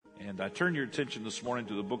I turn your attention this morning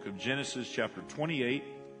to the book of Genesis chapter 28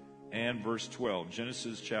 and verse 12.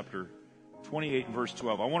 Genesis chapter 28 and verse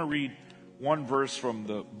 12. I want to read one verse from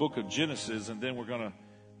the book of Genesis, and then we're going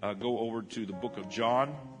to go over to the book of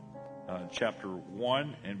John, chapter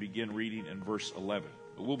 1, and begin reading in verse 11.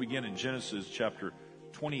 But we'll begin in Genesis chapter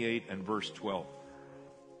 28 and verse 12.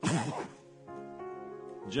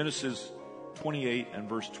 Genesis 28 and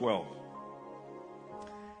verse 12.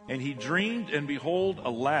 And he dreamed, and behold, a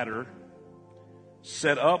ladder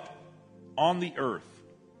set up on the earth,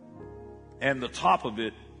 and the top of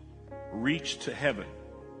it reached to heaven.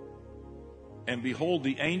 And behold,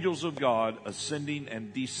 the angels of God ascending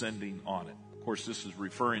and descending on it. Of course, this is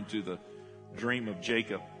referring to the dream of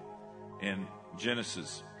Jacob in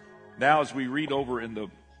Genesis. Now, as we read over in the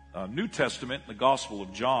New Testament, the Gospel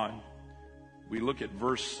of John, we look at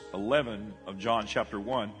verse 11 of John chapter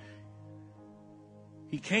 1.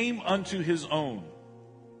 He came unto his own,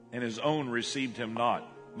 and his own received him not.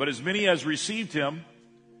 But as many as received him,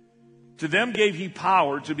 to them gave he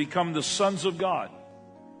power to become the sons of God,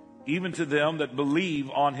 even to them that believe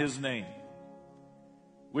on his name,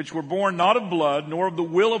 which were born not of blood, nor of the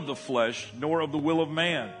will of the flesh, nor of the will of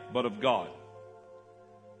man, but of God.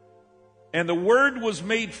 And the Word was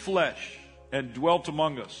made flesh, and dwelt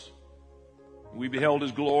among us. We beheld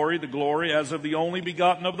his glory, the glory as of the only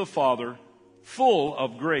begotten of the Father, full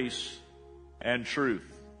of grace and truth.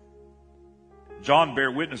 John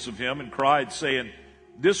bare witness of him, and cried, saying,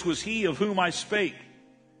 This was he of whom I spake.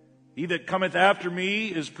 He that cometh after me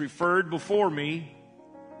is preferred before me,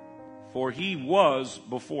 for he was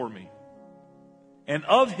before me. And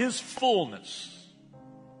of his fullness,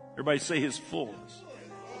 everybody say his fullness,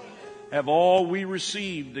 have all we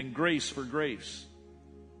received in grace for grace.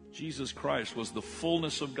 Jesus Christ was the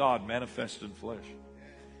fullness of God manifest in flesh.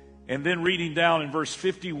 And then reading down in verse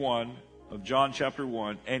 51 of John chapter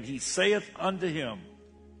 1, and he saith unto him,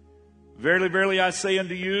 Verily, verily, I say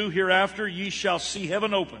unto you, hereafter ye shall see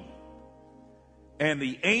heaven open, and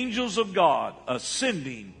the angels of God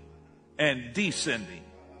ascending and descending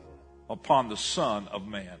upon the Son of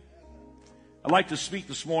Man. I'd like to speak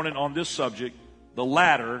this morning on this subject, the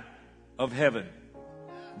ladder of heaven.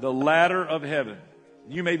 The ladder of heaven.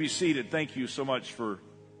 You may be seated. Thank you so much for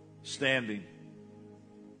standing.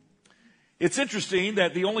 It's interesting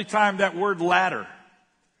that the only time that word ladder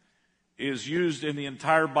is used in the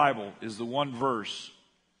entire Bible is the one verse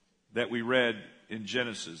that we read in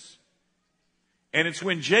Genesis. And it's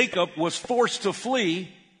when Jacob was forced to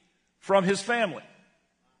flee from his family.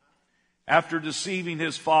 After deceiving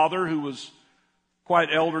his father, who was quite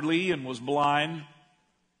elderly and was blind,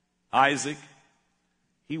 Isaac,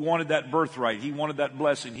 he wanted that birthright. He wanted that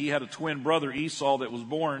blessing. He had a twin brother, Esau, that was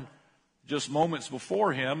born just moments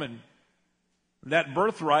before him, and that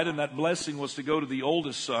birthright and that blessing was to go to the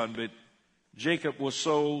oldest son, but Jacob was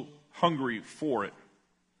so hungry for it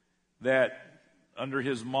that under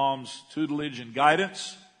his mom's tutelage and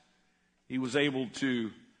guidance, he was able to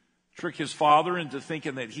trick his father into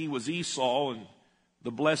thinking that he was Esau, and the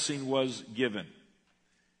blessing was given.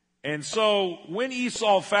 And so when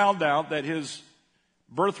Esau found out that his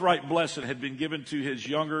birthright blessing had been given to his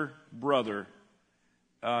younger brother,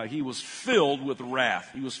 he was filled with wrath.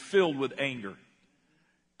 He was filled with anger.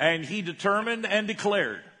 And he determined and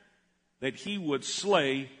declared that he would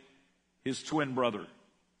slay his twin brother.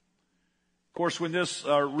 Of course, when this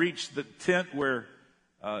reached the tent where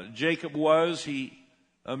Jacob was, he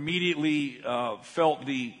immediately felt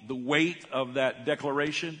the weight of that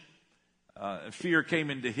declaration. Fear came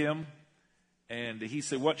into him, and he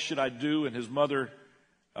said, What should I do? And his mother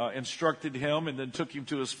instructed him, and then took him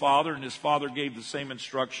to his father, and his father gave the same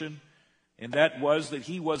instruction. And that was that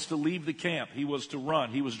he was to leave the camp. He was to run.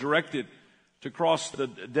 He was directed to cross the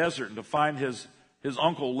desert and to find his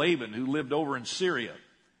uncle Laban, who lived over in Syria.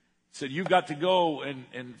 He said, You've got to go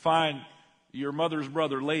and find your mother's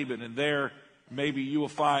brother Laban, and there maybe you will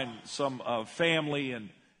find some family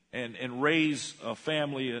and raise a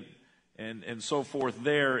family and so forth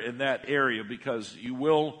there in that area, because you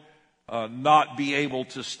will not be able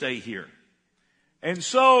to stay here. And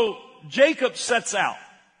so Jacob sets out.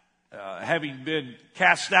 Having been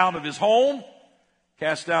cast out of his home,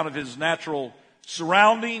 cast out of his natural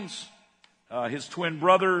surroundings, his twin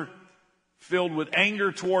brother filled with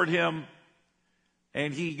anger toward him,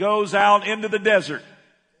 and he goes out into the desert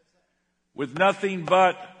with nothing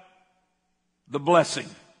but the blessing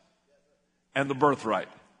and the birthright.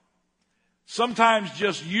 Sometimes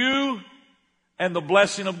just you and the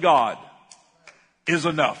blessing of God is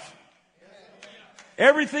enough.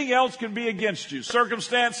 Everything else can be against you.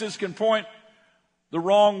 Circumstances can point the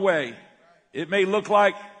wrong way. It may look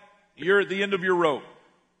like you're at the end of your rope.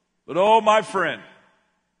 But oh, my friend,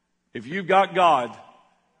 if you've got God,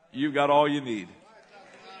 you've got all you need.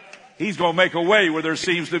 He's going to make a way where there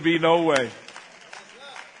seems to be no way.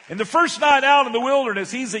 In the first night out in the wilderness,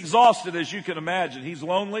 he's exhausted, as you can imagine. He's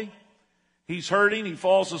lonely. He's hurting. He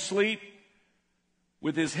falls asleep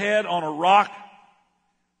with his head on a rock.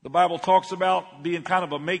 The Bible talks about being kind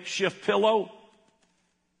of a makeshift pillow.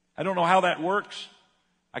 I don't know how that works.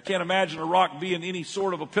 I can't imagine a rock being any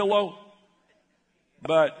sort of a pillow.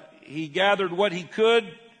 But he gathered what he could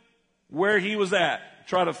where he was at,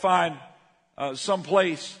 try to find some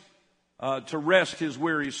place to rest his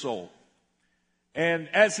weary soul. And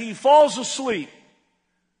as he falls asleep,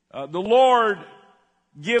 the Lord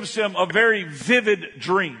gives him a very vivid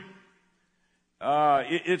dream.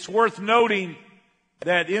 It's worth noting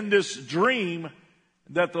that in this dream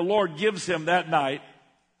that the Lord gives him that night,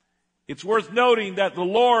 it's worth noting that the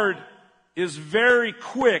Lord is very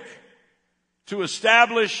quick to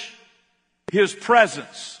establish his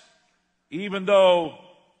presence, even though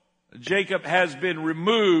Jacob has been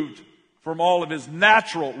removed from all of his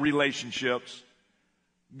natural relationships.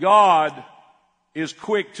 God is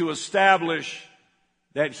quick to establish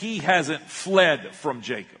that he hasn't fled from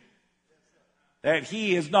Jacob, that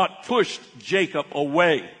he has not pushed Jacob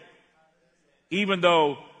away, even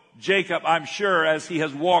though Jacob, I'm sure, as he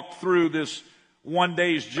has walked through this one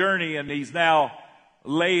day's journey and he's now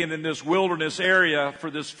laying in this wilderness area for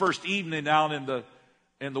this first evening out in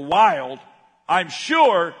the wild, I'm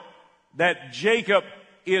sure that Jacob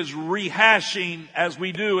is rehashing, as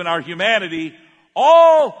we do in our humanity,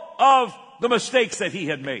 all of the mistakes that he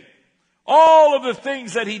had made. All of the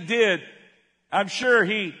things that he did. I'm sure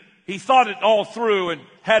he thought it all through and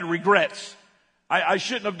had regrets. I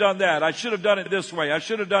shouldn't have done that. I should have done it this way. I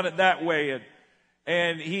should have done it that way.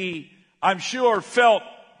 And he, I'm sure, felt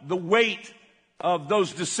the weight of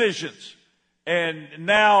those decisions. And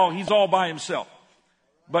now he's all by himself.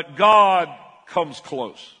 But God comes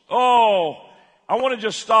close. Oh, I want to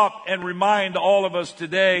just stop and remind all of us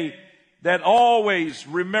today that always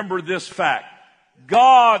remember this fact.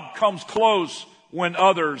 God comes close when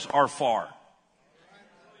others are far.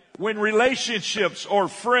 When relationships or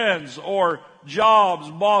friends or jobs,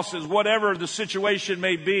 bosses, whatever the situation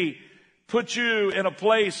may be, put you in a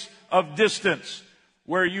place of distance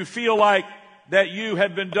where you feel like that you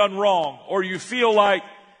have been done wrong, or you feel like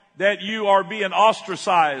that you are being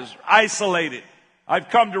ostracized, isolated, I've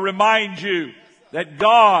come to remind you that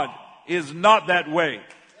God is not that way.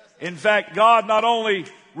 In fact, God not only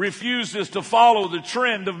refuses to follow the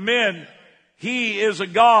trend of men, He is a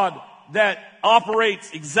God that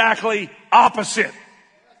operates exactly opposite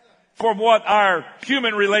from what our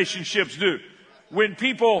human relationships do. When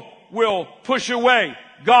people will push away,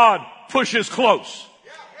 God pushes close.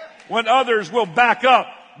 When others will back up,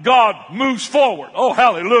 God moves forward. Oh,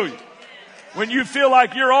 hallelujah. When you feel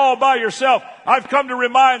like you're all by yourself, I've come to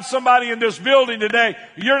remind somebody in this building today,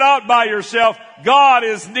 you're not by yourself. God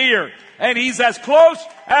is near, and He's as close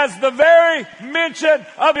as the very mention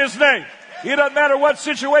of His name. It doesn't matter what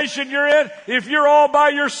situation you're in. If you're all by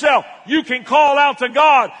yourself, you can call out to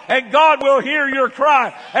God, and God will hear your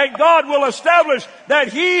cry, and God will establish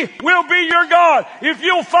that He will be your God. If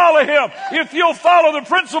you'll follow Him, if you'll follow the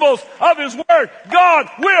principles of His Word, God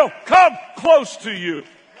will come close to you.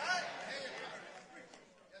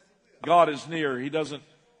 God is near. He doesn't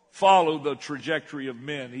follow the trajectory of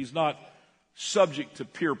men. He's not subject to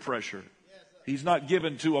peer pressure. He's not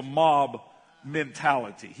given to a mob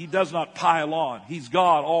mentality. He does not pile on. He's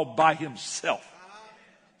God all by Himself.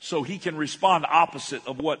 So He can respond opposite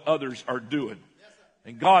of what others are doing.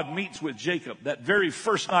 And God meets with Jacob that very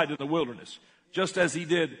first night in the wilderness, just as He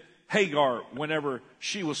did Hagar whenever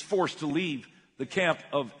she was forced to leave the camp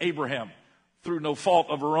of Abraham through no fault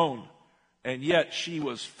of her own. And yet she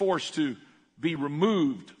was forced to be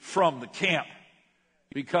removed from the camp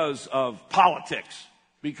because of politics,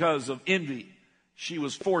 because of envy. She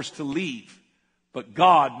was forced to leave. But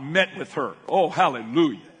God met with her. Oh,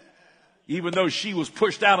 hallelujah. Even though she was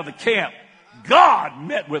pushed out of the camp, God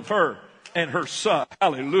met with her and her son.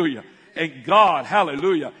 Hallelujah. And God,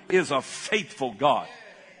 hallelujah, is a faithful God.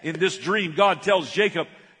 In this dream, God tells Jacob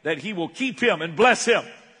that He will keep him and bless him.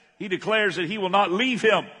 He declares that He will not leave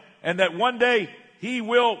him, and that one day He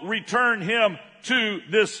will return him to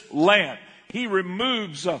this land. He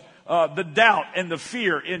removes the doubt and the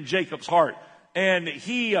fear in Jacob's heart. And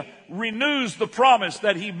He renews the promise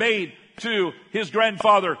that He made to his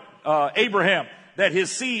grandfather Abraham, that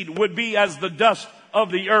his seed would be as the dust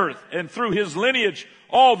of the earth. And through his lineage,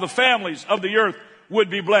 all the families of the earth would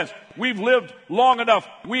be blessed. We've lived long enough.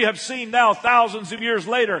 We have seen now, thousands of years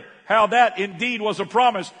later, how that indeed was a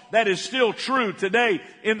promise that is still true today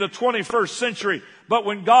in the 21st century. But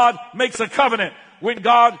when God makes a covenant, when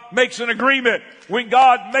God makes an agreement, when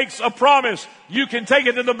God makes a promise, you can take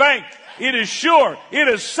it to the bank. It is sure. It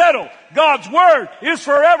is settled. God's word is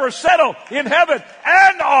forever settled in heaven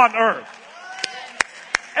and on earth.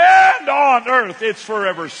 And on earth, it's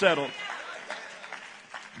forever settled.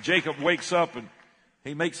 Jacob wakes up and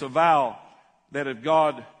he makes a vow that if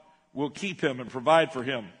God will keep him and provide for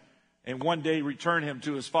him and one day return him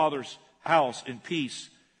to his father's house in peace,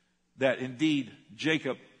 that indeed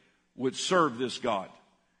Jacob would serve this God,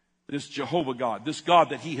 this Jehovah God, this God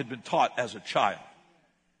that he had been taught as a child.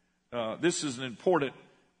 This is an important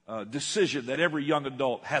decision that every young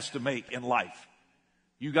adult has to make in life.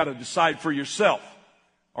 You got to decide for yourself.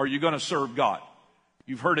 Are you going to serve God?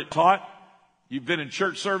 You've heard it taught. You've been in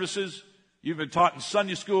church services. You've been taught in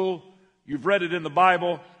Sunday school. You've read it in the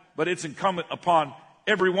Bible. But it's incumbent upon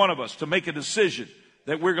every one of us to make a decision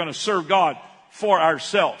that we're going to serve God for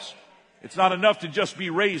ourselves. It's not enough to just be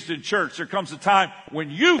raised in church. There comes a time when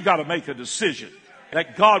you've got to make a decision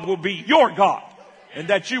that God will be your God and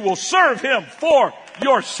that you will serve him for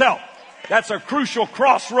yourself. That's a crucial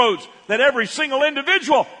crossroads that every single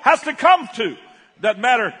individual has to come to. Doesn't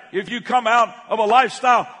matter if you come out of a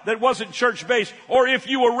lifestyle that wasn't church-based or if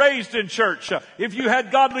you were raised in church. If you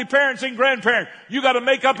had godly parents and grandparents, you got to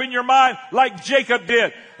make up in your mind like Jacob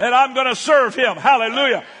did, that I'm going to serve him.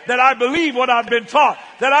 Hallelujah. That I believe what I've been taught.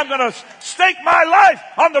 That I'm going to stake my life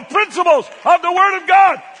on the principles of the Word of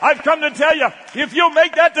God. I've come to tell you, if you'll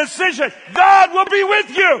make that decision, God will be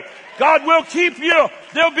with you. God will keep you.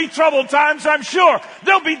 There'll be troubled times, I'm sure.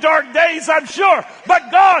 There'll be dark days, I'm sure.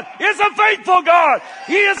 But God is a faithful God.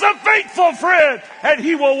 He is a faithful friend. And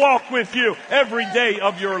He will walk with you every day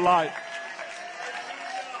of your life.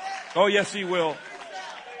 Oh, yes, He will.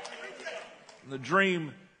 The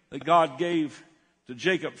dream that God gave to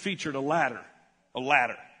Jacob featured a ladder. A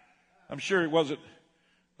ladder. I'm sure it wasn't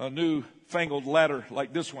a new-fangled ladder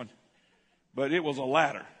like this one, but it was a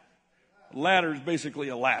ladder. A ladder is basically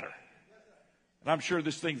a ladder. And I'm sure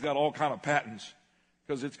this thing's got all kind of patents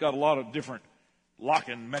because it's got a lot of different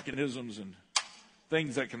locking mechanisms and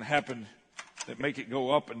things that can happen that make it go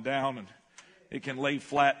up and down, and it can lay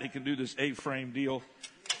flat. It can do this A-frame deal.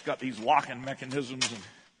 It's got these locking mechanisms, and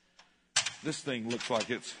this thing looks like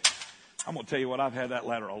I'm going to tell you what, I've had that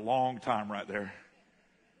ladder a long time right there.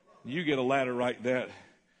 You get a ladder like that,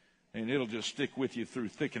 and it'll just stick with you through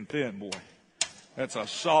thick and thin, boy. That's a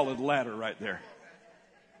solid ladder right there.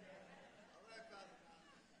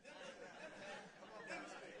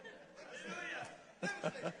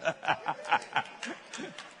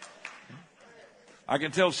 I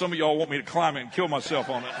can tell some of y'all want me to climb it and kill myself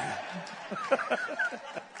on it.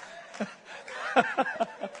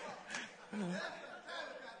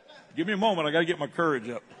 Give me a moment. I got to get my courage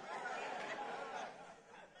up.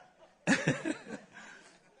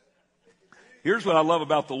 Here's what I love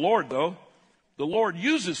about the Lord, though. The Lord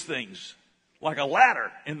uses things like a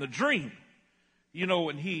ladder in the dream. You know,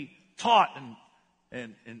 when He taught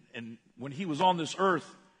and when He was on this earth,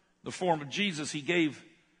 the form of Jesus, He gave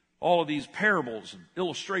all of these parables and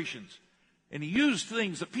illustrations. And He used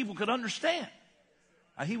things that people could understand.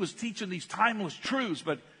 He was teaching these timeless truths,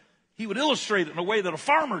 but He would illustrate it in a way that a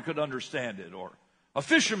farmer could understand it, or a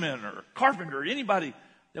fisherman or a carpenter, or anybody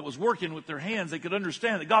that was working with their hands, they could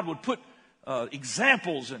understand that God would put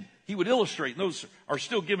examples and He would illustrate. And those are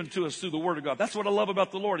still given to us through the Word of God. That's what I love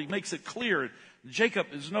about the Lord. He makes it clear. Jacob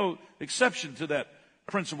is no exception to that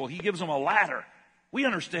principle. He gives them a ladder. We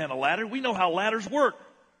understand a ladder. We know how ladders work.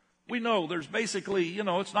 We know there's basically,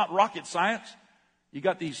 it's not rocket science. You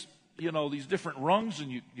got these, these different rungs,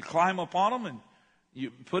 and you climb up on them, and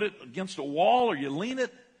you put it against a wall or you lean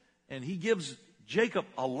it, and He gives Jacob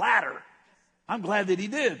a ladder. I'm glad that He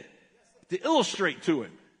did, to illustrate to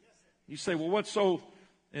him. You say, well, what's so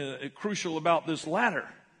crucial about this ladder?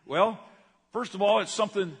 Well, first of all, it's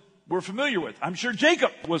something we're familiar with. I'm sure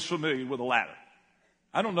Jacob was familiar with a ladder.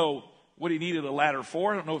 I don't know what he needed a ladder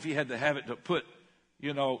for. I don't know if he had to have it to put,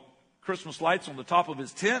 Christmas lights on the top of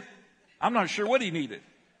his tent. I'm not sure what he needed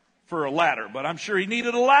for a ladder, but I'm sure he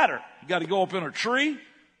needed a ladder. You got to go up in a tree.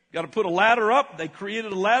 Got to put a ladder up. They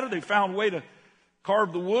created a ladder. They found a way to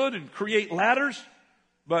carve the wood and create ladders,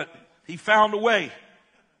 but he found a way.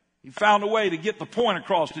 He found a way to get the point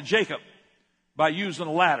across to Jacob by using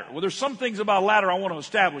a ladder. Well, there's some things about a ladder I want to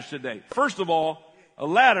establish today. First of all, a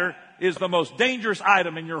ladder is the most dangerous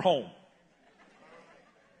item in your home.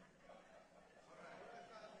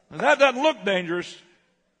 Now, that doesn't look dangerous,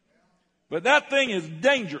 but that thing is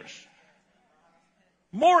dangerous.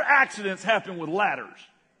 More accidents happen with ladders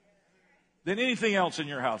than anything else in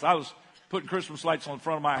your house. I was putting Christmas lights on the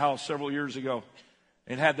front of my house several years ago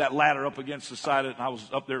and had that ladder up against the side of it, and I was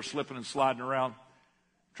up there slipping and sliding around,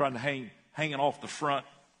 trying to hanging off the front,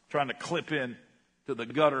 trying to clip in to the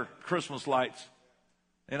gutter Christmas lights.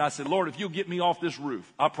 And I said, Lord, if you'll get me off this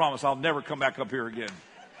roof, I promise I'll never come back up here again.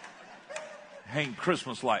 Hang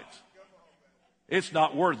Christmas lights. It's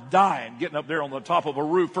not worth dying getting up there on the top of a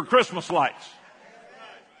roof for Christmas lights.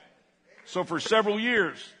 So for several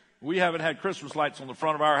years, we haven't had Christmas lights on the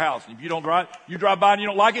front of our house. And if you drive by and you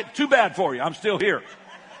don't like it, too bad for you. I'm still here.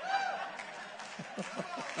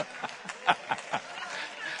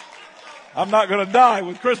 I'm not going to die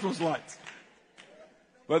with Christmas lights.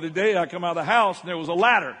 But the day I come out of the house, and there was a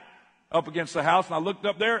ladder up against the house, and I looked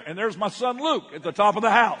up there, and there's my son Luke at the top of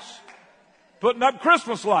the house, putting up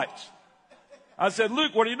Christmas lights. I said,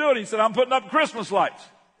 Luke, what are you doing? He said, I'm putting up Christmas lights.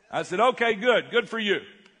 I said, okay, good for you.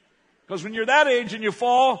 Because when you're that age and you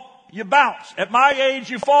fall, you bounce. At my age,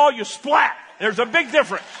 you fall, you splat. There's a big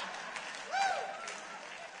difference.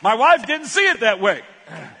 My wife didn't see it that way.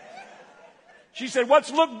 She said, what's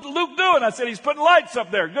Luke doing? I said, he's putting lights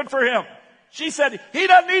up there. Good for him. She said, he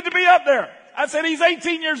doesn't need to be up there. I said, he's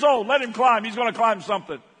 18 years old. Let him climb. He's going to climb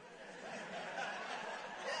something.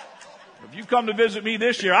 If you come to visit me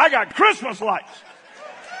this year, I got Christmas lights.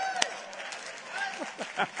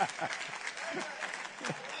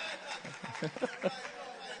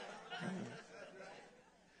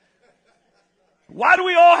 Why do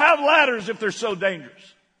we all have ladders if they're so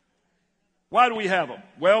dangerous? Why do we have them?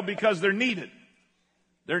 Well, because they're needed.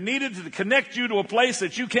 They're needed to connect you to a place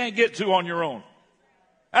that you can't get to on your own.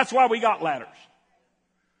 That's why we got ladders.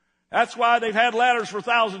 That's why they've had ladders for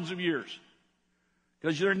thousands of years.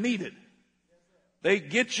 Because they're needed. They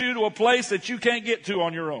get you to a place that you can't get to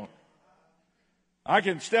on your own. I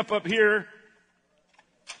can step up here.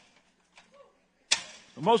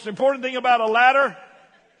 The most important thing about a ladder,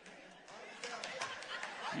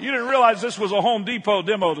 you didn't realize this was a Home Depot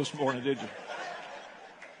demo this morning, did you?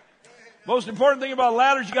 Most important thing about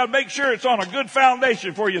ladders, you got to make sure it's on a good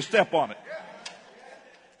foundation before you step on it.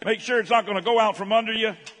 Make sure it's not going to go out from under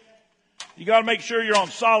you. You got to make sure you're on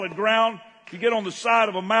solid ground. If you get on the side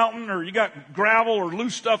of a mountain or you got gravel or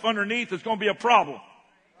loose stuff underneath, it's going to be a problem.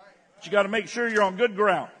 But you got to make sure you're on good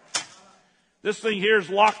ground. This thing here is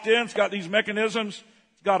locked in. It's got these mechanisms.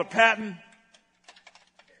 It's got a patent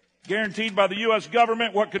guaranteed by the U.S.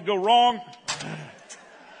 government. What could go wrong?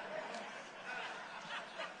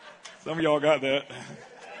 Some of y'all got that.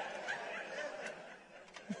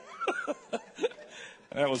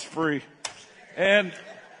 That was free. And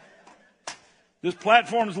this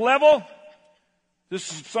platform's level.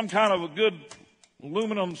 This is some kind of a good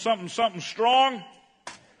aluminum something strong.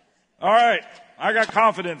 All right. I got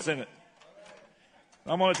confidence in it.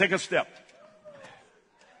 I'm going to take a step.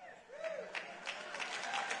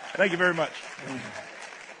 Thank you very much.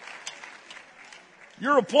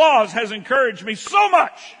 Your applause has encouraged me so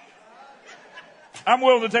much. I'm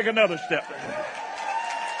willing to take another step.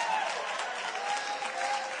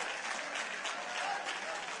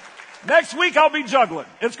 Next week I'll be juggling.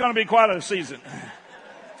 It's going to be quite a season.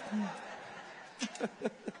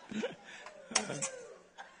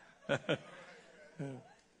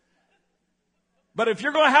 But if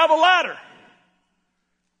you're going to have a ladder,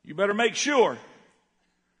 you better make sure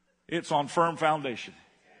it's on firm foundation.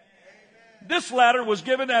 This ladder was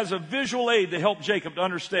given as a visual aid to help Jacob to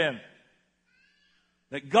understand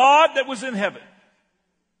that God that was in heaven,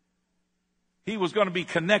 he was going to be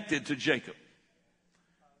connected to Jacob.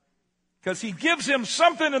 Because he gives him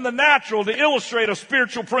something in the natural to illustrate a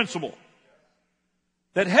spiritual principle.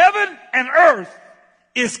 That heaven and earth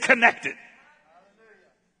is connected.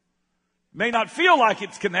 May not feel like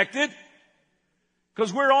it's connected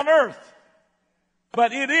because we're on earth.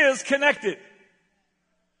 But it is connected.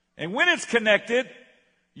 And when it's connected,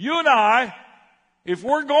 you and I, if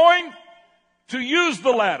we're going to use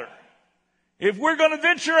the ladder, if we're going to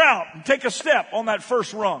venture out and take a step on that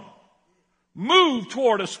first rung, move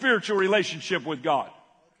toward a spiritual relationship with God,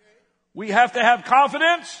 we have to have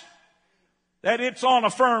confidence that it's on a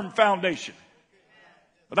firm foundation.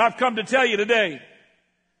 But I've come to tell you today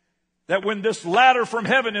that when this ladder from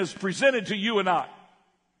heaven is presented to you and I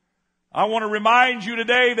want to remind you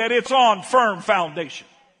today that it's on firm foundation.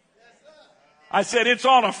 I said it's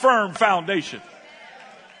on a firm foundation.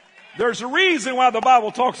 There's a reason why the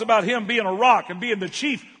Bible talks about him being a rock and being the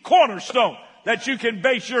chief cornerstone that you can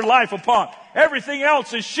base your life upon. Everything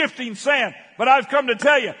else is shifting sand. But I've come to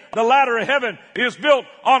tell you, the ladder of heaven is built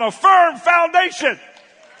on a firm foundation.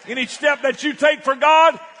 Any step that you take for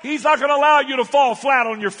God, He's not going to allow you to fall flat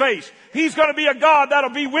on your face. He's going to be a God that'll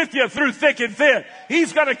be with you through thick and thin.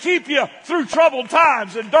 He's going to keep you through troubled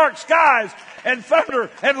times and dark skies and thunder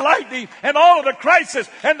and lightning and all of the crisis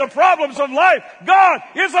and the problems of life. God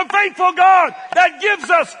is a faithful God that gives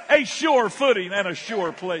us a sure footing and a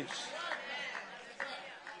sure place.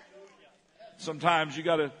 Sometimes you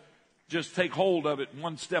got to just take hold of it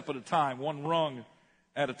one step at a time, one rung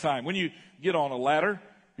at a time. When you get on a ladder,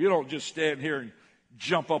 you don't just stand here and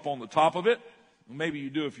jump up on the top of it. Maybe you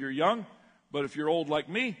do if you're young, but if you're old like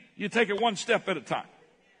me, you take it one step at a time.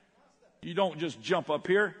 You don't just jump up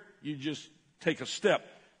here, you just take a step.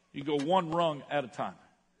 You go one rung at a time.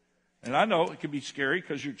 And I know it can be scary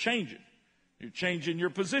because you're changing. You're changing your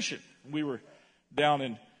position. We were down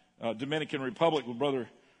in Dominican Republic with Brother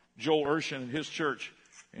Joel Urshan and his church,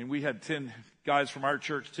 and we had 10 guys from our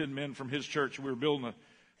church, 10 men from his church. We were building a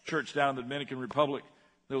church down in the Dominican Republic.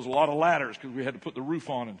 There was a lot of ladders because we had to put the roof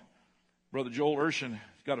on, and Brother Joel Urshan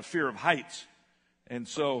got a fear of heights, and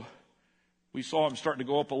so we saw him starting to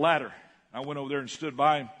go up a ladder. I went over there and stood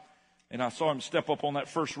by him, and I saw him step up on that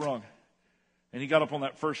first rung. And he got up on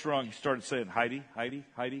that first rung. He started saying, Heidi, Heidi,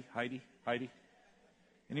 Heidi, Heidi, Heidi.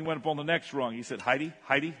 And he went up on the next rung. He said, Heidi,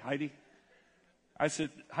 Heidi, Heidi. I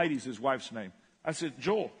said, Heidi's his wife's name. I said,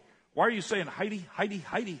 Joel, why are you saying Heidi, Heidi,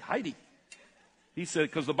 Heidi, Heidi? He said,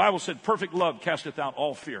 because the Bible said perfect love casteth out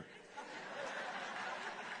all fear.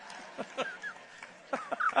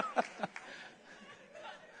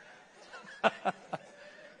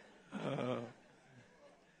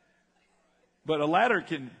 But a ladder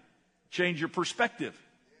can change your perspective.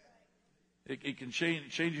 It can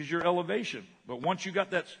changes your elevation. But once you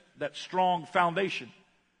got that strong foundation,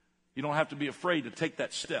 you don't have to be afraid to take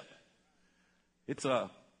that step. It's a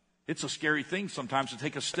scary thing sometimes to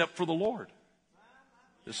take a step for the Lord.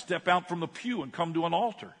 To step out from the pew and come to an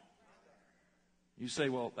altar. You say,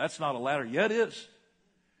 well, that's not a ladder. Yeah, it is.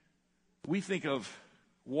 We think of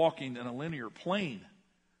walking in a linear plane,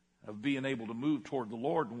 of being able to move toward the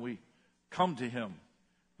Lord when we come to Him.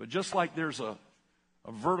 But just like there's a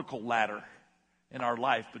vertical ladder in our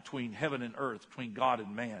life between heaven and earth, between God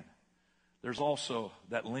and man, there's also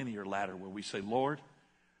that linear ladder where we say, Lord,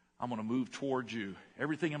 I'm going to move towards you.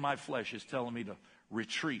 Everything in my flesh is telling me to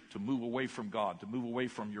retreat, to move away from God, to move away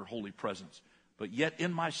from your holy presence. But yet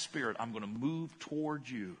in my spirit, I'm going to move towards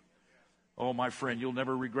you. Oh, my friend, you'll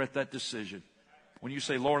never regret that decision. When you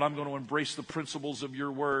say, Lord, I'm going to embrace the principles of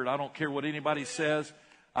your word. I don't care what anybody says.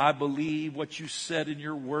 I believe what you said in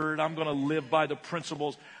your word. I'm going to live by the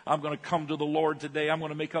principles. I'm going to come to the Lord today. I'm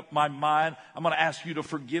going to make up my mind. I'm going to ask you to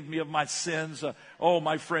forgive me of my sins. Oh,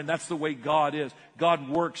 my friend, that's the way God is. God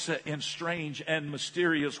works in strange and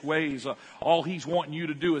mysterious ways. All He's wanting you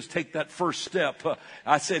to do is take that first step.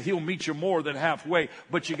 I said He'll meet you more than halfway,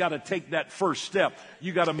 but you got to take that first step.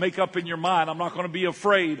 You got to make up in your mind, I'm not going to be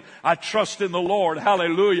afraid. I trust in the Lord.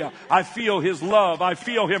 Hallelujah. I feel His love. I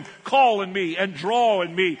feel Him calling me and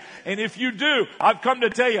drawing me. And if you do, I've come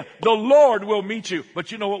to tell you, the Lord will meet you.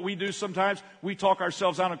 But you know what we do sometimes? We talk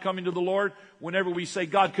ourselves out of coming to the Lord whenever we say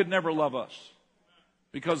God could never love us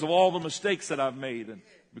because of all the mistakes that I've made and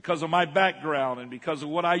because of my background and because of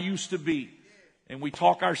what I used to be. And we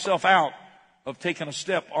talk ourselves out of taking a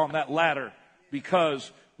step on that ladder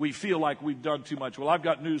because we feel like we've done too much. Well, I've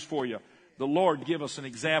got news for you. The Lord give us an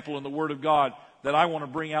example in the Word of God that I want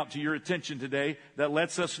to bring out to your attention today that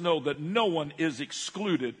lets us know that no one is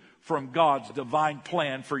excluded from God's divine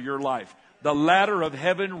plan for your life. The ladder of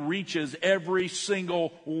heaven reaches every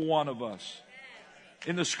single one of us.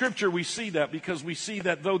 In the scripture we see that because we see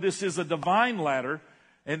that though this is a divine ladder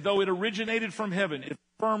and though it originated from heaven, it's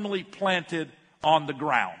firmly planted on the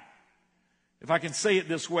ground. If I can say it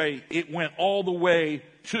this way, it went all the way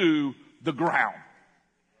to the ground.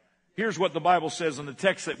 Here's what the Bible says in the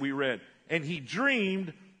text that we read. And he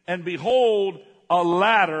dreamed, and behold, a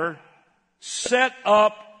ladder set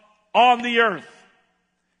up on the earth.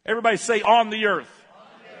 Everybody say, on the earth. On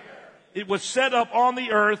the earth. It was set up on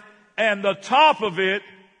the earth, and the top of it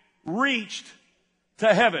reached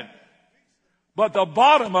to heaven. But the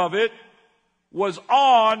bottom of it was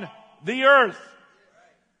on the earth.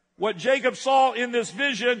 What Jacob saw in this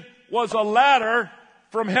vision was a ladder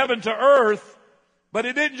from heaven to earth, but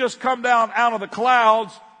it didn't just come down out of the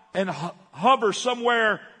clouds and hover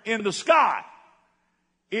somewhere in the sky.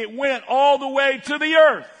 It went all the way to the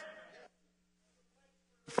earth.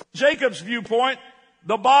 From Jacob's viewpoint,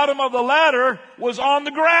 the bottom of the ladder was on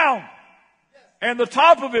the ground. And the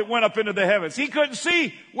top of it went up into the heavens. He couldn't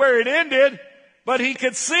see where it ended, but he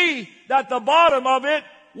could see that the bottom of it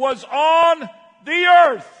was on the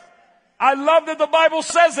earth. I love that the Bible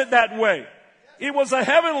says it that way. It was a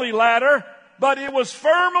heavenly ladder, but it was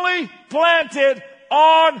firmly planted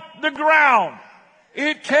on the ground.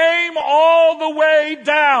 It came all the way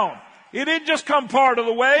down. It didn't just come part of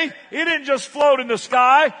the way. It didn't just float in the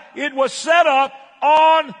sky. It was set up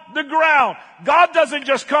on the ground. God doesn't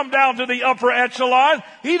just come down to the upper echelon.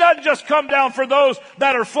 He doesn't just come down for those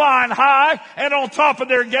that are flying high and on top of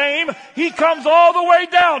their game. He comes all the way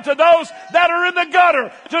down to those that are in the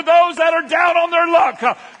gutter, to those that are down on their luck,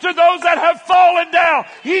 to those that have fallen down.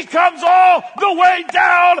 He comes all the way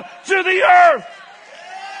down to the earth.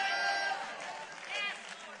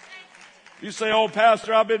 You say, oh,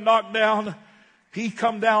 Pastor, I've been knocked down. He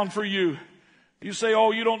come down for you. You say,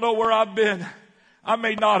 oh, you don't know where I've been. I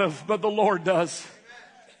may not have, but the Lord does.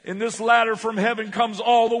 And this ladder from heaven comes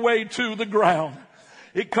all the way to the ground.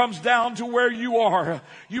 It comes down to where you are.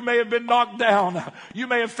 You may have been knocked down. You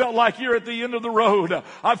may have felt like you're at the end of the road.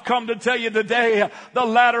 I've come to tell you today, the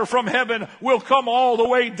ladder from heaven will come all the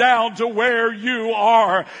way down to where you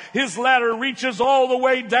are. His ladder reaches all the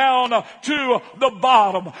way down to the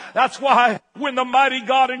bottom. That's why when the mighty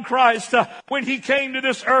God in Christ, when He came to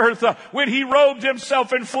this earth, when He robed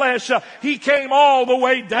Himself in flesh, He came all the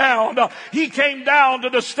way down. He came down to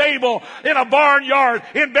the stable in a barnyard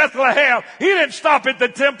in Bethlehem. He didn't stop at the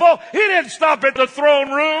temple. He didn't stop at the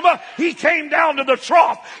throne room. He came down to the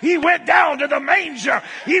trough. He went down to the manger.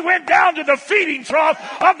 He went down to the feeding trough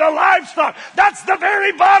of the livestock. That's the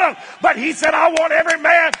very bottom. But He said, I want every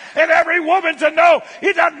man and every woman to know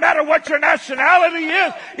it doesn't matter what your nationality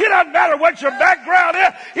is. It doesn't matter what your background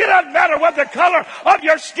is. It doesn't matter what the color of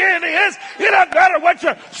your skin is. It doesn't matter what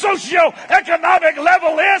your socioeconomic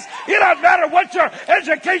level is. It doesn't matter what your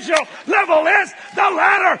educational level is. The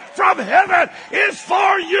ladder from heaven is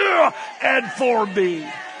for you and for me.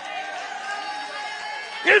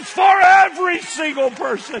 It's for every single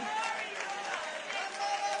person.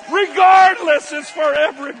 Regardless, it's for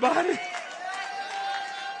everybody.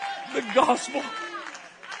 The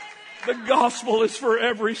gospel is for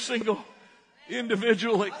every single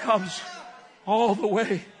individual that comes all the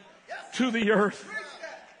way to the earth.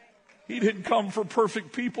 He didn't come for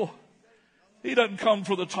perfect people. He doesn't come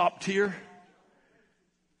for the top tier.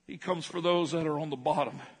 He comes for those that are on the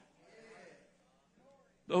bottom.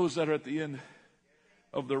 Those that are at the end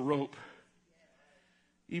of the rope.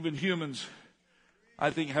 Even humans,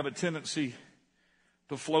 I think, have a tendency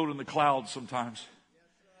to float in the clouds sometimes.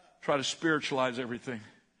 Try to spiritualize everything.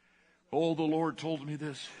 Oh, the Lord told me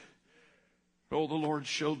this. Oh, the Lord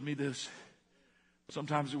showed me this.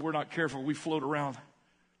 Sometimes if we're not careful, we float around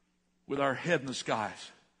with our head in the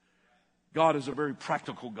skies. God is a very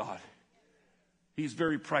practical God. He's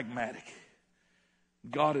very pragmatic.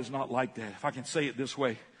 God is not like that. If I can say it this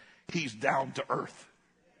way, He's down to earth.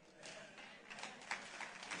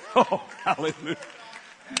 Oh, hallelujah.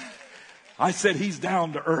 I said He's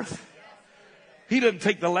down to earth. He doesn't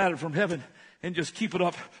take the ladder from heaven and just keep it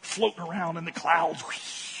up floating around in the clouds.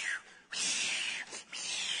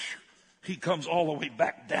 He comes all the way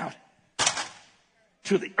back down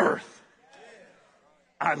to the earth.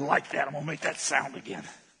 I like that. I'm going to make that sound again.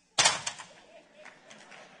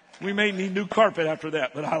 We may need new carpet after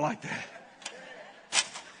that, but I like that.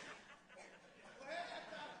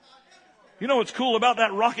 You know what's cool about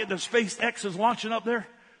that rocket that SpaceX is launching up there?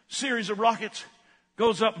 Series of rockets.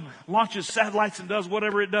 Goes up and launches satellites and does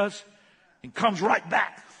whatever it does. And comes right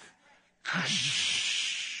back.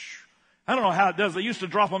 I don't know how it does. They used to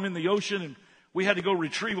drop them in the ocean and we had to go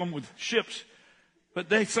retrieve them with ships. But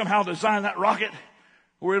they somehow designed that rocket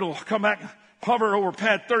where it'll come back, hover over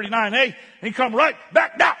pad 39A and come right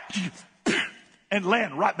back down and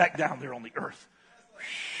land right back down there on the earth.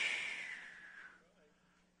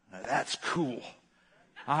 Now that's cool.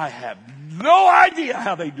 I have no idea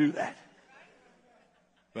how they do that.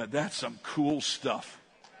 But that's some cool stuff.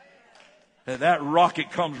 And that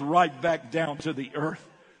rocket comes right back down to the earth.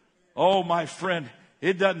 Oh, my friend,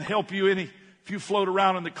 it doesn't help you any if you float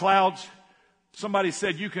around in the clouds. Somebody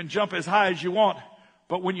said you can jump as high as you want,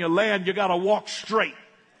 but when you land, you got to walk straight.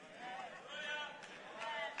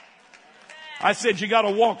 I said you got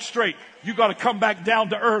to walk straight. You got to come back down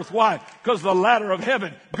to earth. Why? Because the ladder of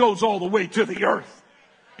heaven goes all the way to the earth.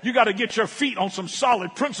 You got to get your feet on some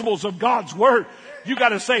solid principles of God's word. You got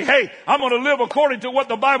to say, hey, I'm going to live according to what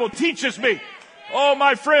the Bible teaches me. Oh,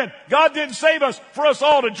 my friend, God didn't save us for us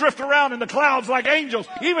all to drift around in the clouds like angels.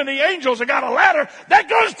 Even the angels have got a ladder that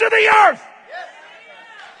goes to the earth.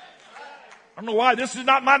 I don't know why this is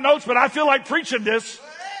not my notes, but I feel like preaching this.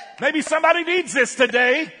 Maybe somebody needs this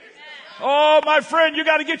today. Oh, my friend, you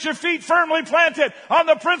got to get your feet firmly planted on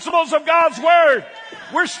the principles of God's word.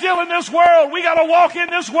 We're still in this world. We got to walk in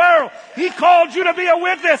this world. He called you to be a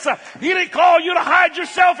witness. He didn't call you to hide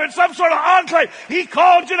yourself in some sort of enclave. He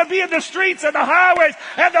called you to be in the streets and the highways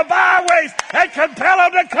and the byways and compel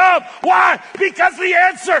them to come. Why? Because the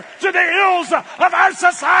answer to the ills of our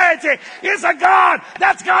society is a God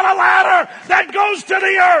that's got a ladder that goes to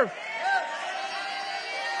the earth.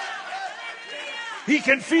 He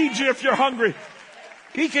can feed you if you're hungry.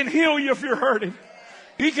 He can heal you if you're hurting.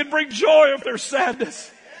 He can bring joy if there's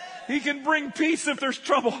sadness. He can bring peace if there's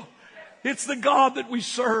trouble. It's the God that we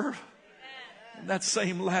serve. And that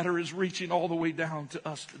same ladder is reaching all the way down to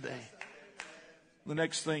us today. The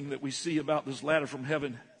next thing that we see about this ladder from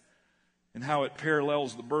heaven and how it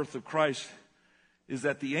parallels the birth of Christ is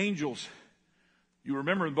that the angels, you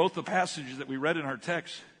remember in both the passages that we read in our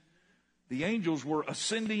text, the angels were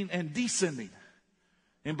ascending and descending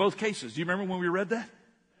in both cases. Do you remember when we read that?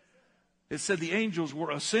 It said the angels were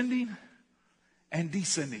ascending and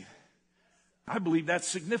descending. I believe that's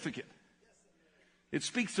significant. It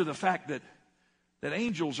speaks to the fact that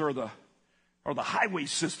angels are the highway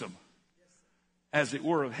system, as it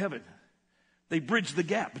were, of heaven. They bridge the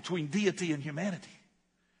gap between deity and humanity.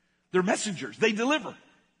 They're messengers. They deliver.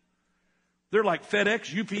 They're like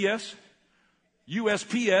FedEx, UPS,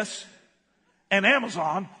 USPS, and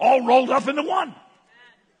Amazon all rolled up into one.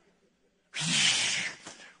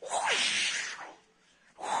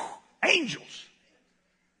 Angels.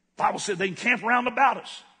 The Bible said they can camp around about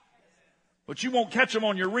us. But you won't catch them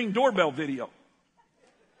on your Ring doorbell video.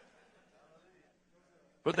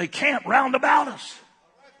 But they camp round about us.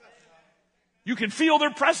 You can feel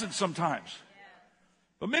their presence sometimes.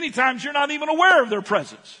 But many times you're not even aware of their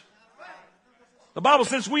presence. The Bible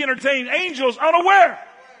says we entertain angels unaware.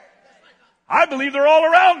 I believe they're all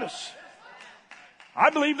around us. I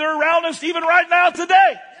believe they're around us even right now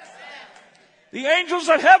today. The angels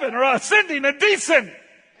of heaven are ascending and descending.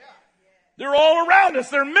 They're all around us.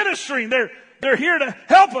 They're ministering. They're here to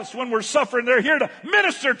help us when we're suffering. They're here to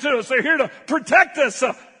minister to us. They're here to protect us.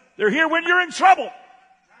 They're here when you're in trouble.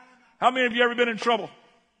 How many of you ever been in trouble?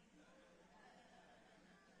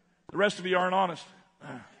 The rest of you aren't honest.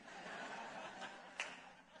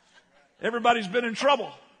 Everybody's been in trouble.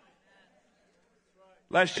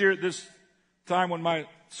 Last year at this time when my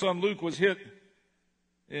son Luke was hit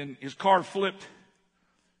and his car flipped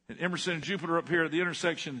and Emerson and Jupiter up here at the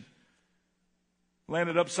intersection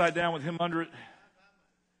landed upside down with him under it.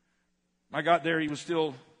 I got there, he was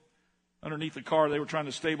still underneath the car. They were trying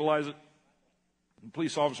to stabilize it. The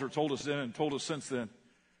police officer told us then and told us since then,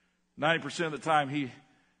 90% of the time he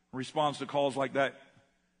responds to calls like that,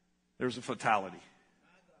 there's a fatality.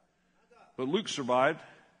 But Luke survived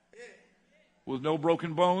with no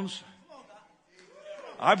broken bones.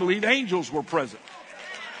 I believe angels were present.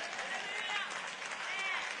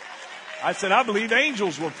 I said, I believe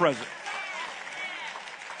angels were present.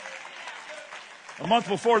 A month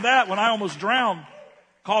before that, when I almost drowned,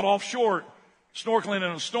 caught offshore, snorkeling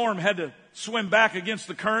in a storm, had to swim back against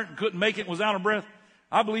the current and couldn't make it, was out of breath.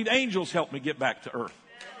 I believe angels helped me get back to earth,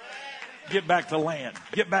 get back to land,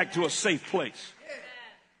 get back to a safe place.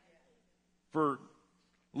 For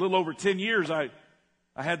a little over 10 years, I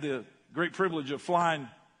had the great privilege of flying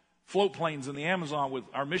float planes in the Amazon with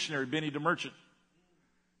our missionary, Benny DeMerchant.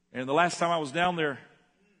 And the last time I was down there,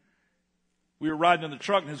 we were riding in the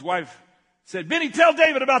truck, and his wife said, Benny, tell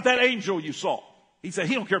David about that angel you saw. He said,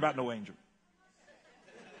 he don't care about no angel.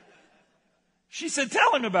 She said,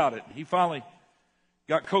 tell him about it. He finally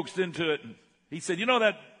got coaxed into it. And he said, you know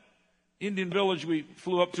that Indian village we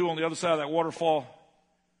flew up to on the other side of that waterfall?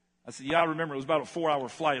 I said, yeah, I remember. It was about a 4-hour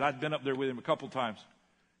flight. I'd been up there with him a couple times.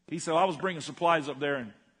 He said, I was bringing supplies up there,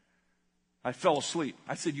 and I fell asleep.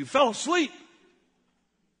 I said, you fell asleep?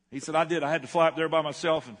 He said, I did. I had to fly up there by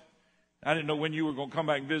myself, and I didn't know when you were going to come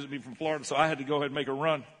back and visit me from Florida, so I had to go ahead and make a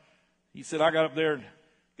run. He said, I got up there and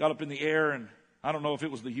got up in the air, and I don't know if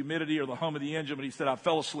it was the humidity or the hum of the engine, but he said, I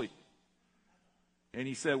fell asleep. And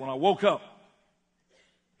he said, when I woke up,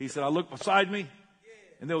 he said, I looked beside me,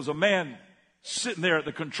 and there was a man sitting there at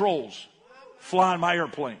the controls flying my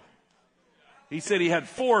airplane. He said he had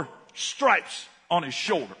 4 stripes on his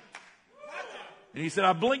shoulder. And he said,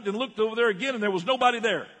 I blinked and looked over there again, and there was nobody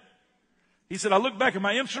there. He said, I looked back at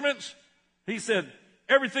my instruments. He said,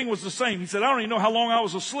 everything was the same. He said, I don't even know how long I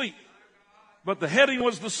was asleep. But the heading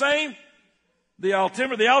was the same. The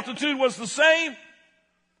altitude was the same.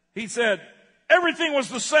 He said, everything was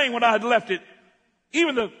the same when I had left it.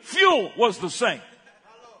 Even the fuel was the same.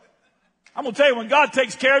 I'm going to tell you, when God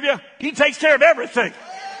takes care of you, He takes care of everything.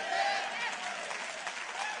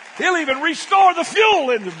 He'll even restore the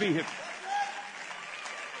fuel in the vehicle.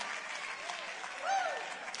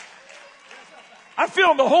 I'm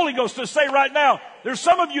feeling the Holy Ghost to say right now, there's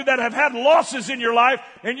some of you that have had losses in your life,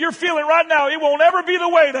 and you're feeling right now it won't ever be the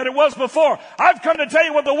way that it was before. I've come to tell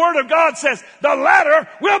you what the Word of God says. The latter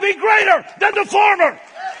will be greater than the former.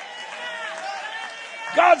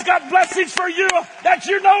 God's got blessings for you that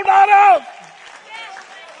you know not of.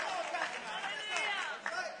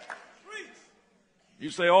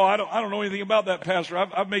 You say, oh, I don't know anything about that, Pastor.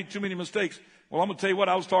 I've made too many mistakes. Well, I'm going to tell you what.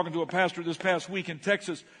 I was talking to a pastor this past week in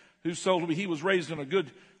Texas who told me he was raised in a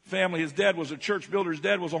good family. His dad was a church builder. His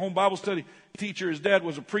dad was a home Bible study teacher. His dad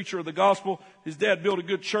was a preacher of the gospel. His dad built a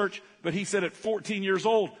good church. But he said at 14 years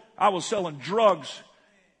old, I was selling drugs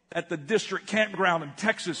at the district campground in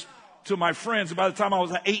Texas to my friends. And by the time I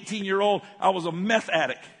was an 18-year-old, I was a meth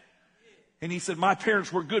addict. And he said, my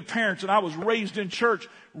parents were good parents, and I was raised in church,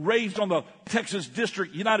 raised on the Texas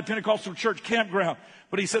District United Pentecostal Church campground.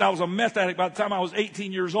 But he said, I was a meth addict by the time I was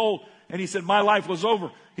 18 years old. And he said, my life was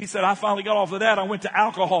over. He said, I finally got off of that. I went to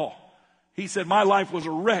alcohol. He said, my life was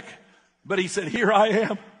a wreck. But he said, here I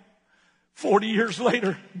am, 40 years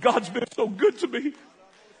later. God's been so good to me.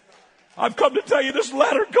 I've come to tell you this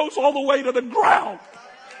ladder goes all the way to the ground.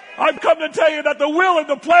 I've come to tell you that the will and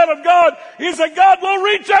the plan of God is that God will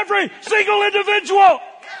reach every single individual.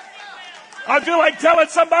 I feel like telling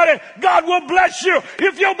somebody, God will bless you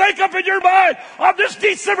if you'll make up in your mind on this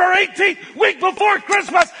December 18th, week before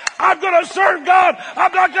Christmas, I'm going to serve God.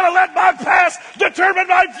 I'm not going to let my past determine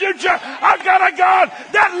my future. I've got a God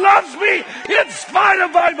that loves me in spite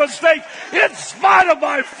of my mistakes, in spite of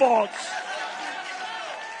my faults.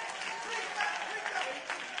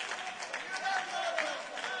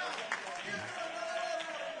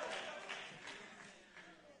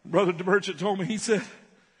 Brother DeMerchant told me, he said,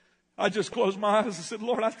 I just closed my eyes and said,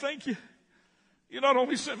 Lord, I thank you. You not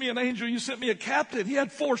only sent me an angel, you sent me a captain. He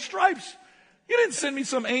had 4 stripes. You didn't send me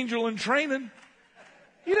some angel in training.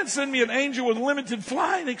 You didn't send me an angel with limited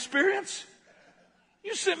flying experience.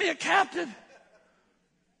 You sent me a captain.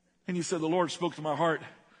 And he said, the Lord spoke to my heart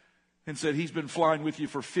and said, he's been flying with you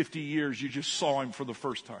for 50 years. You just saw him for the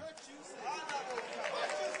first time.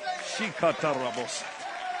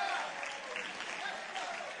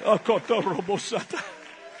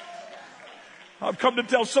 I've come to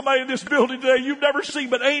tell somebody in this building today, you've never seen,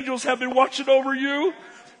 but angels have been watching over you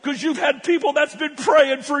because you've had people that's been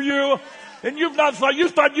praying for you. And you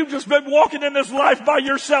thought you've just been walking in this life by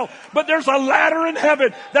yourself. But there's a ladder in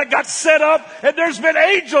heaven that got set up, and there's been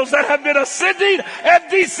angels that have been ascending and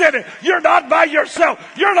descending. You're not by yourself.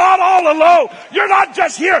 You're not all alone. You're not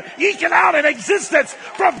just here eking out an existence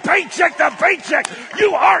from paycheck to paycheck.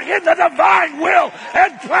 You are in the divine will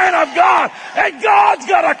and plan of God. And God's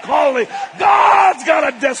got a calling. God's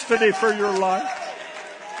got a destiny for your life.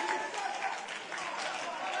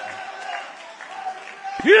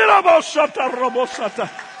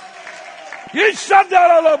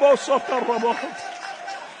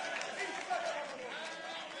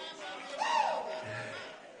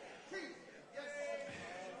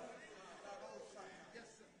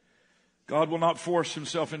 God will not force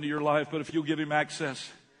himself into your life, but if you'll give him access,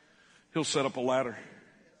 he'll set up a ladder.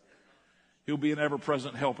 He'll be an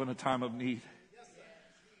ever-present help in a time of need.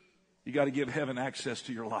 You got to give heaven access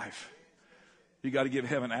to your life. You got to give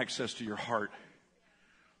heaven access to your heart.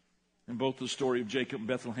 In both the story of Jacob and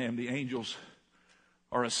Bethlehem, the angels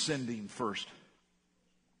are ascending first.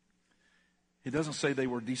 It doesn't say they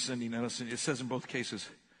were descending and ascending. It says in both cases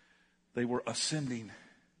they were ascending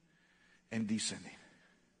and descending.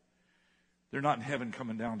 They're not in heaven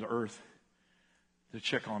coming down to earth to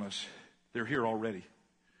check on us. They're here already.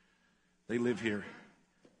 They live here.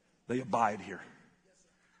 They abide here.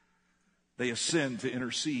 They ascend to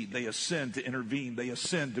intercede. They ascend to intervene. They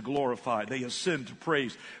ascend to glorify. They ascend to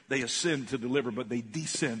praise. They ascend to deliver, but they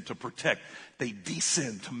descend to protect. They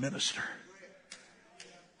descend to minister.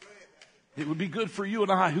 It would be good for you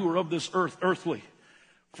and I who are of this earth, earthly,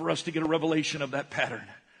 for us to get a revelation of that pattern.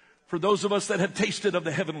 For those of us that have tasted of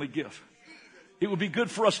the heavenly gift, it would be good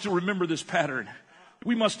for us to remember this pattern.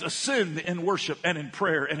 We must ascend in worship and in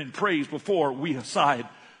prayer and in praise before we decide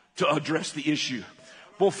to address the issue.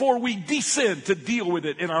 Before we descend to deal with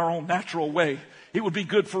it in our own natural way, it would be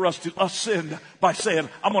good for us to ascend by saying,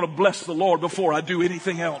 I'm going to bless the Lord before I do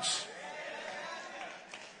anything else.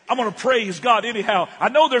 I'm going to praise God anyhow. I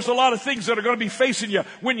know there's a lot of things that are going to be facing you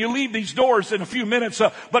when you leave these doors in a few minutes.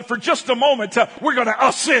 But for just a moment, we're going to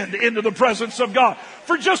ascend into the presence of God.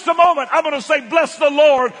 For just a moment, I'm going to say, bless the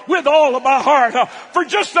Lord with all of my heart. For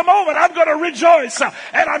just a moment, I'm going to rejoice.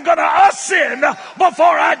 And I'm going to ascend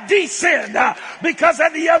before I descend. Because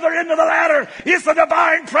at the other end of the ladder is the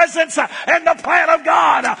divine presence and the plan of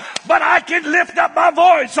God. But I can lift up my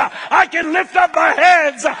voice. I can lift up my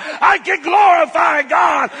hands. I can glorify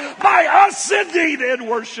God by ascending in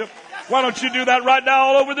worship. Why don't you do that right now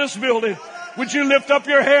all over this building? Would you lift up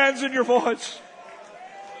your hands and your voice?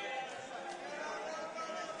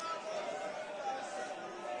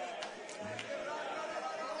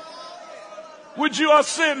 Would you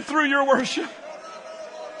ascend through your worship?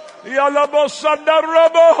 I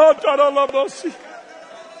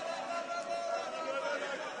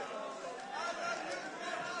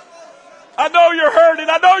know you're hurting.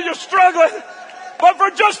 I know you're struggling. But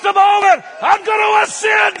for just a moment, I'm going to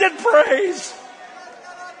ascend in praise.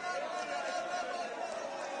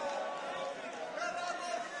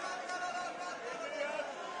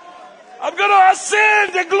 I'm going to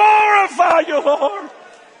ascend and glorify you, Lord.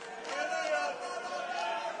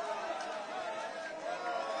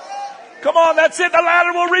 Come on, that's it. The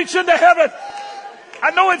ladder will reach into heaven.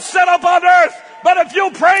 I know it's set up on earth, but if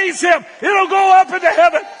you'll praise Him, it'll go up into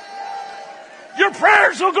heaven. Your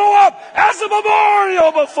prayers will go up as a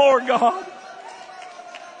memorial before God.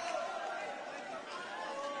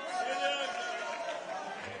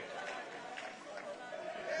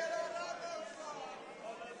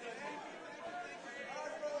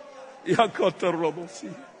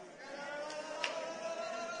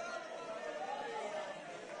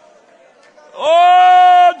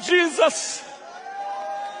 Oh, Jesus.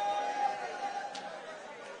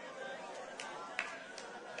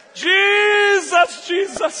 Jesus,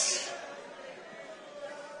 Jesus.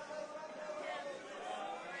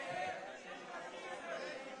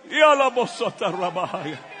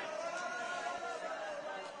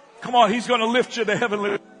 Come on, He's going to lift you to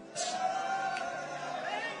heavenly.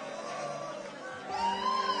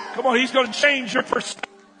 Come on, He's going to change your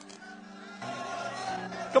perspective.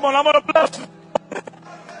 Come on, I'm going to bless.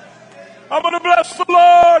 I'm going to bless the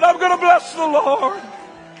Lord. I'm going to bless the Lord.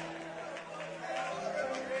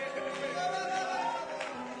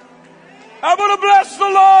 I'm going to bless the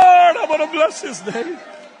Lord. I'm going to bless His name.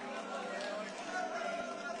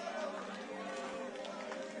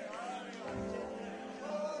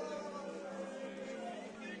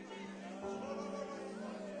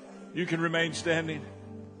 You can remain standing.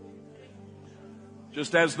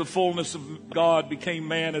 Just as the fullness of God became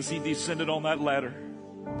man as He descended on that ladder,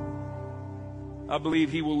 I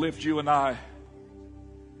believe He will lift you and I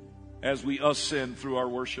as we ascend through our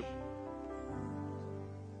worship.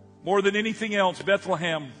 More than anything else,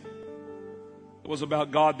 Bethlehem was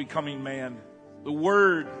about God becoming man. The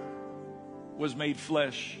Word was made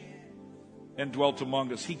flesh and dwelt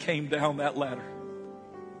among us. He came down that ladder,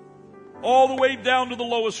 all the way down to the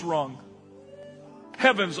lowest rung.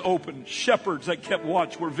 Heavens opened. Shepherds that kept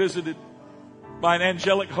watch were visited by an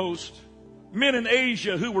angelic host. Men in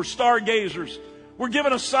Asia who were stargazers were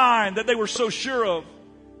given a sign that they were so sure of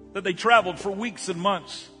that they traveled for weeks and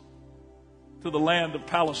months to the land of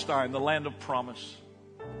Palestine, the land of promise.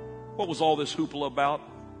 What was all this hoopla about?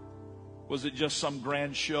 Was it just some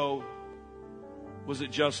grand show? Was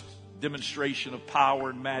it just demonstration of power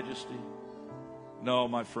and majesty? No,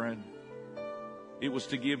 my friend. It was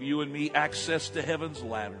to give you and me access to heaven's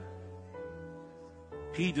ladder.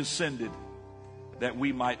 He descended that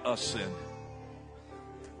we might ascend.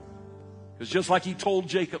 Because just like He told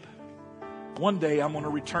Jacob, one day I'm going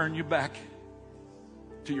to return you back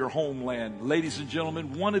to your homeland. Ladies and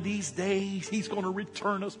gentlemen, one of these days He's going to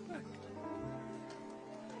return us back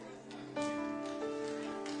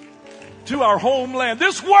to our homeland.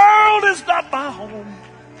 This world is not my home.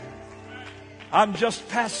 I'm just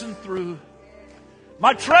passing through.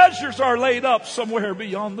 My treasures are laid up somewhere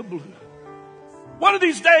beyond the blue. One of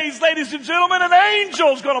these days, ladies and gentlemen, an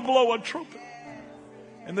angel's going to blow a trumpet.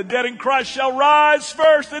 And the dead in Christ shall rise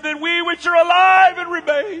first, and then we which are alive and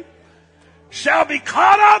remain shall be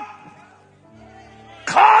caught up,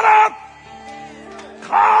 caught up,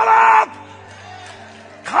 caught up,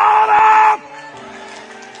 caught up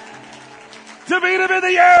to meet Him in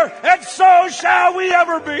the air, and so shall we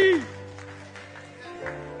ever be.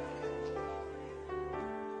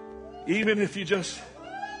 Even if you just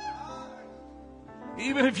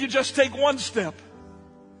take one step,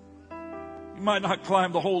 you might not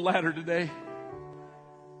climb the whole ladder today.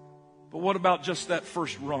 But what about just that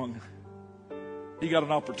first rung? You got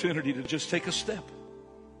an opportunity to just take a step.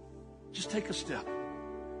 Just take a step.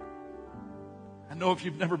 know if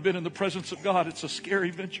you've never been in the presence of God, it's a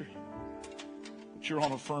scary venture. But you're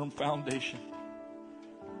on a firm foundation.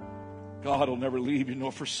 God will never leave you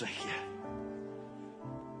nor forsake you.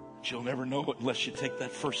 But you'll never know it unless you take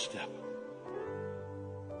that first step.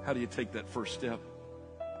 How do you take that first step?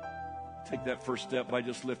 Take that first step by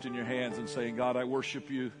just lifting your hands and saying, God, I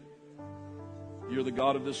worship you. You're the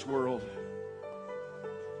God of this world.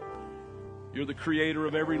 You're the creator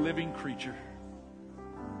of every living creature.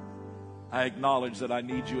 I acknowledge that I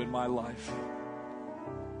need you in my life.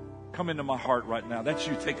 Come into my heart right now. That's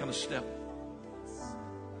you taking a step.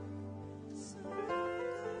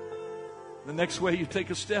 The next way you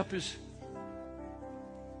take a step is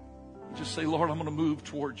you just say, Lord, I'm going to move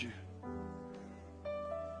towards you.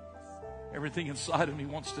 Everything inside of me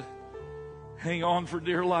wants to hang on for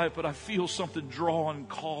dear life, but I feel something drawing,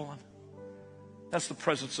 calling. That's the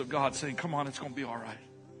presence of God saying, come on, it's going to be all right.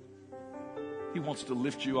 He wants to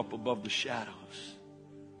lift you up above the shadows.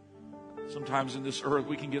 Sometimes in this earth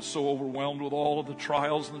we can get so overwhelmed with all of the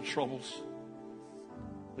trials and the troubles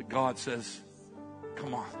that God says,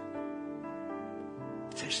 come on,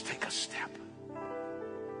 just take a step.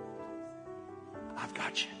 I've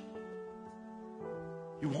got you.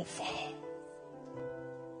 You won't fall.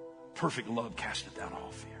 Perfect love casteth down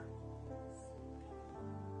all fear.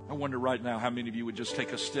 I wonder right now how many of you would just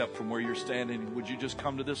take a step from where you're standing. Would you just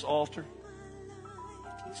come to this altar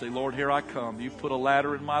and say, Lord, here I come. You put a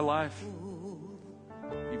ladder in my life.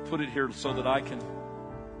 You put it here so that I can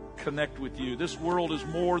connect with you. This world is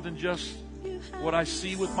more than just what I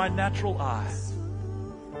see with my natural eye.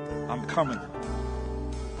 I'm coming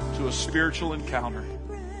to a spiritual encounter.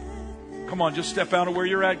 Come on, just step out of where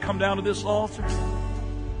you're at. Come down to this altar.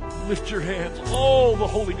 Lift your hands. Oh, the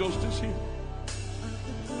Holy Ghost is here.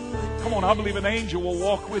 Come on, I believe an angel will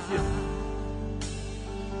walk with you.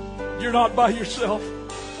 You're not by yourself.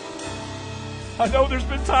 I know there's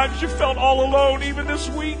been times you felt all alone, even this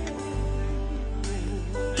week.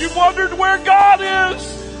 You wondered where God is.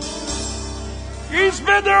 He's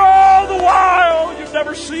been there all the while. You've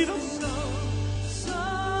never seen him.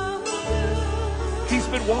 He's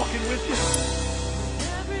been walking with you.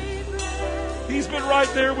 He's been right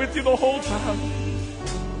there with you the whole time.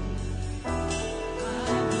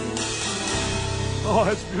 Oh,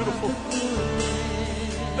 that's beautiful.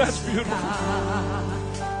 That's beautiful.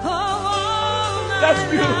 That's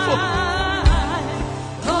beautiful.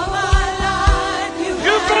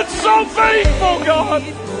 You've been so faithful, God.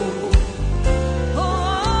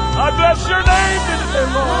 I bless your name today,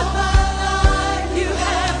 Lord.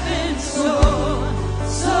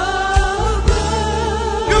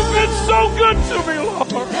 You've been so good to me, Lord.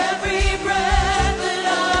 Every breath that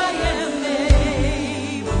I am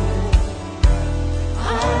able, I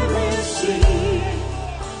will see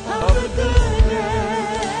of the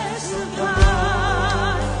goodness of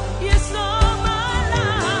God. Yes, all my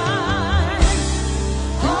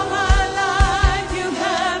life you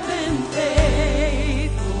have been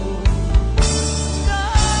faithful.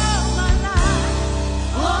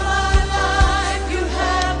 All my life you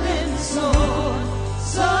have been so good.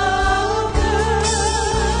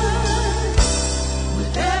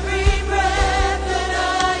 With every breath that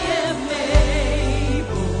I am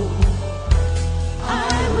able, I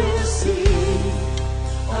will see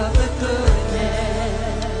of the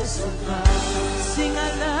goodness of God. Sing, I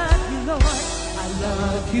love you, Lord. I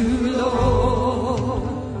love you, Lord.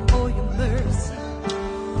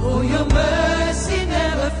 Oh, your mercy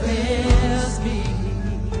never fails me.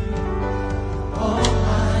 All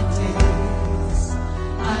my days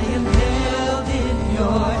I am held in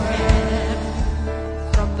your hand.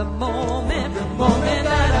 From the moment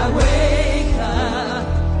that I wake up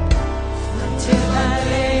until I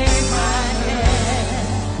lay my head,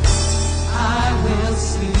 I will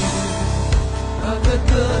sing of the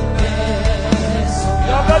goodness of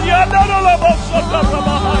God.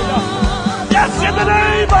 Yes, in the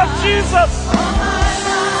name of Jesus.